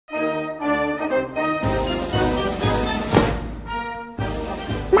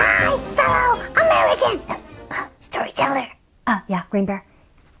Green Bear?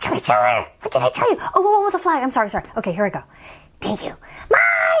 StoryTeller, what did I tell you? Oh, the flag. I'm sorry. Okay, here we go. Thank you.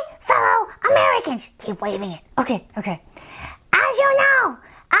 My fellow Americans. Keep waving it. Okay. As you know,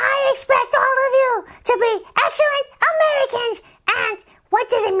 I expect all of you to be excellent Americans. And what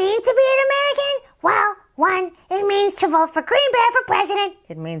does it mean to be an American? Well, one, it means to vote for Green Bear for president.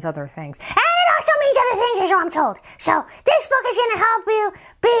 It means other things. And it also means other things, as I'm told. So this book is going to help you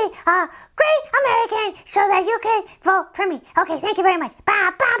be a great American so that you can vote for me. Okay, thank you very much.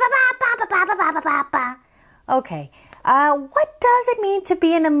 Okay, what does it mean to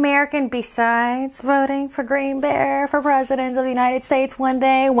be an American besides voting for Green Bear for president of the United States one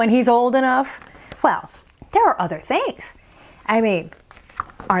day when he's old enough? Well, there are other things. I mean,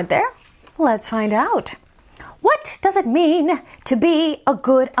 aren't there? Let's find out. What does it mean to be a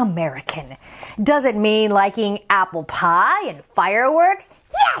good American? Does it mean liking apple pie and fireworks?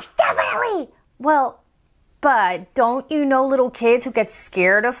 Yes, definitely! Well, but don't you know little kids who get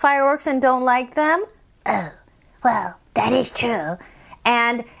scared of fireworks and don't like them? Oh, well, that is true.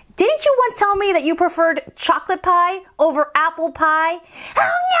 And didn't you once tell me that you preferred chocolate pie over apple pie?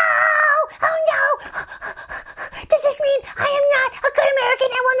 Oh no! Does this mean I am not a good American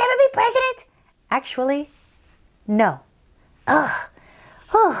and will never be president? Actually, no.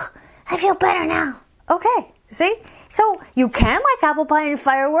 I feel better now. Okay, see? So you can like apple pie and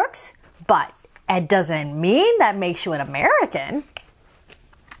fireworks, but it doesn't mean that makes you an American.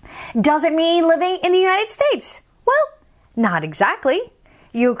 Does it mean living in the United States? Well, not exactly.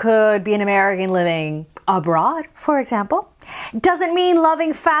 You could be an American living abroad, for example. Does it mean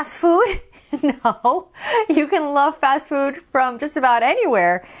loving fast food? No, you can love fast food from just about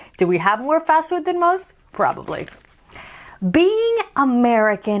anywhere. Do we have more fast food than most? Probably. Being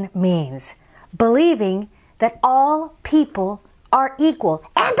American means believing that all people are equal,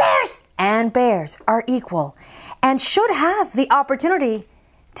 and bears are equal, and should have the opportunity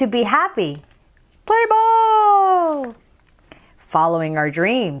to be happy. Play ball! Following our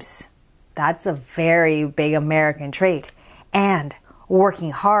dreams. That's a very big American trait. And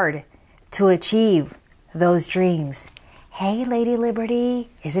working hard to achieve those dreams. Hey, Lady Liberty,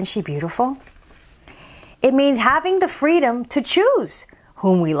 isn't she beautiful? It means having the freedom to choose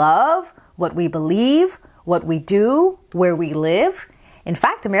whom we love, what we believe, what we do, where we live. In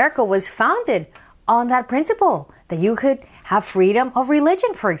fact, America was founded on that principle, that you could have freedom of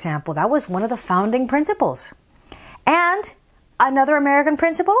religion, for example. That was one of the founding principles. And another American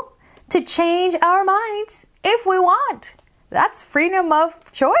principle, to change our minds if we want. That's freedom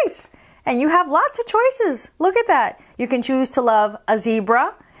of choice. And you have lots of choices. Look at that. You can choose to love a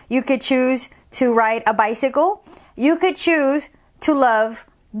zebra. You could choose to ride a bicycle. You could choose to love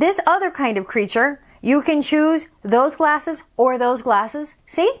this other kind of creature. You can choose those glasses or those glasses.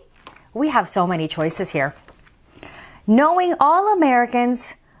 See? We have so many choices here. Knowing all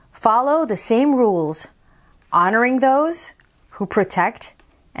Americans follow the same rules, honoring those who protect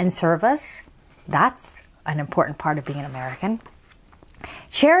and serve us, that's an important part of being an American.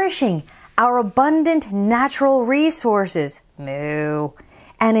 Cherishing our abundant natural resources, moo,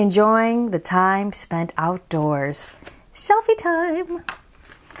 and enjoying the time spent outdoors, selfie time.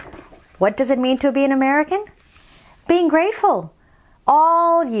 What does it mean to be an American? Being grateful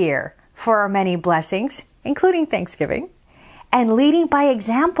all year for our many blessings, including Thanksgiving, and leading by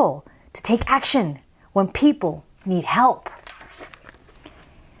example to take action when people need help.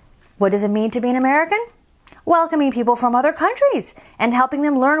 What does it mean to be an American? Welcoming people from other countries and helping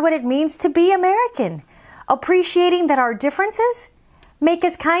them learn what it means to be American. Appreciating that our differences make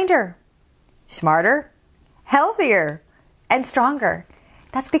us kinder, smarter, healthier, and stronger.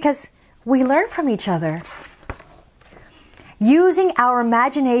 That's because we learn from each other. Using our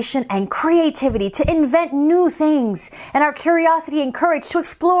imagination and creativity to invent new things, and our curiosity and courage to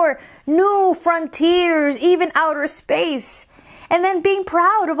explore new frontiers, even outer space. And then being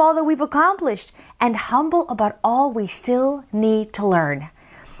proud of all that we've accomplished and humble about all we still need to learn.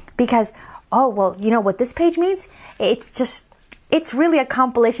 Because, oh, well, you know what this page means? It's really a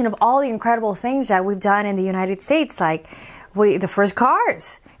compilation of all the incredible things that we've done in the United States, like the first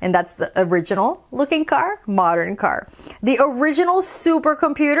cars. And that's the original looking car, modern car. The original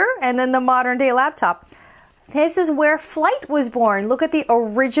supercomputer, and then the modern day laptop. This is where flight was born. Look at the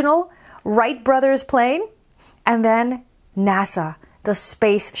original Wright brothers plane. And then NASA, the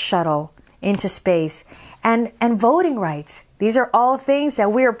space shuttle into space, and voting rights. These are all things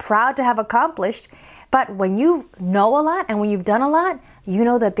that we are proud to have accomplished. But when you know a lot and when you've done a lot, you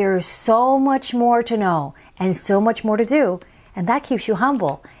know that there is so much more to know and so much more to do. And that keeps you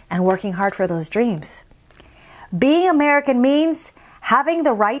humble and working hard for those dreams. Being American means having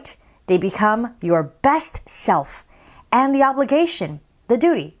the right to become your best self and the obligation, the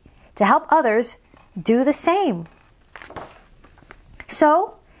duty, to help others do the same.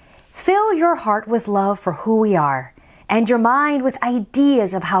 So, fill your heart with love for who we are, and your mind with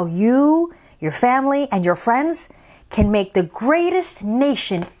ideas of how you, your family, and your friends can make the greatest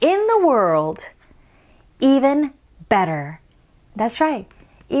nation in the world even better. That's right.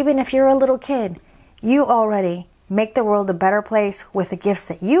 Even if you're a little kid, you already make the world a better place with the gifts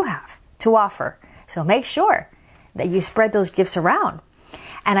that you have to offer. So make sure that you spread those gifts around.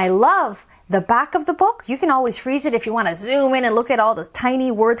 And I love the back of the book. You can always freeze it if you want to zoom in and look at all the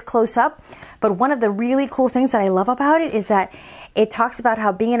tiny words close up. But one of the really cool things that I love about it is that it talks about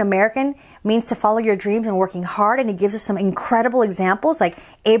how being an American means to follow your dreams and working hard. And it gives us some incredible examples like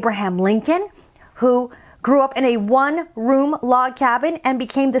Abraham Lincoln, who grew up in a one-room log cabin and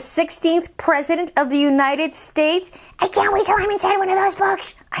became the 16th president of the United States. I can't wait till I'm inside one of those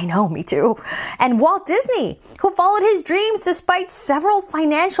books. I know, me too. And Walt Disney, who followed his dreams despite several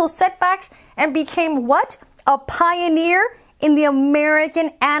financial setbacks and became what? A pioneer in the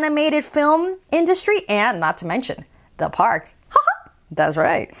American animated film industry, and not to mention the parks. That's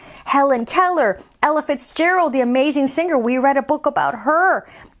right. Helen Keller, Ella Fitzgerald, the amazing singer. We read a book about her.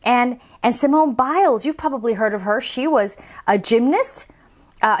 And Simone Biles, you've probably heard of her. She was a gymnast.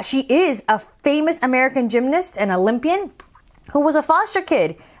 She is a famous American gymnast and Olympian who was a foster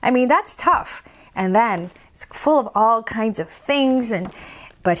kid. I mean, that's tough. And then it's full of all kinds of things.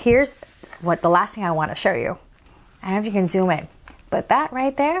 But here's the last thing I want to show you. I don't know if you can zoom in. But that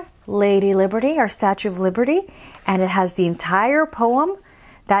right there, Lady Liberty, our Statue of Liberty, and it has the entire poem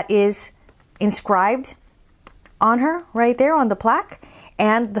that is inscribed on her right there on the plaque,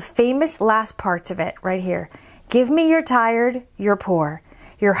 and the famous last parts of it right here. Give me your tired, your poor,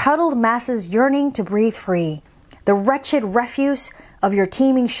 your huddled masses yearning to breathe free, the wretched refuse of your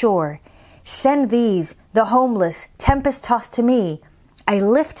teeming shore. Send these, the homeless, tempest-tossed to me. I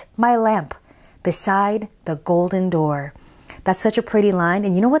lift my lamp beside the golden door. That's such a pretty line.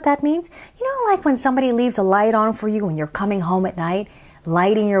 And you know what that means? You know, like when somebody leaves a light on for you when you're coming home at night,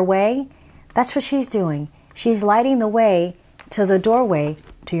 lighting your way? That's what she's doing. She's lighting the way to the doorway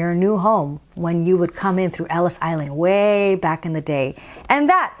to your new home when you would come in through Ellis Island way back in the day. And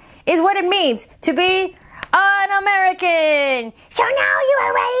that is what it means to be an American. So now you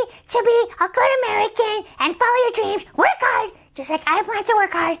are ready to be a good American and follow your dreams. Work hard, just like I plan to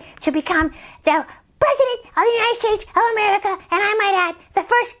work hard to become the President of the United States of America, and I might add, the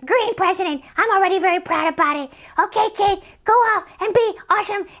first green president. I'm already very proud about it. Okay, kid, go out and be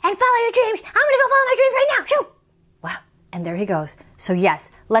awesome and follow your dreams. I'm gonna go follow my dreams right now. Shoo! Wow, and there he goes. So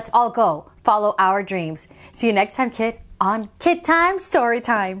yes, let's all go follow our dreams. See you next time, kid, on KidTime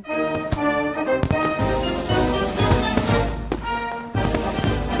StoryTime.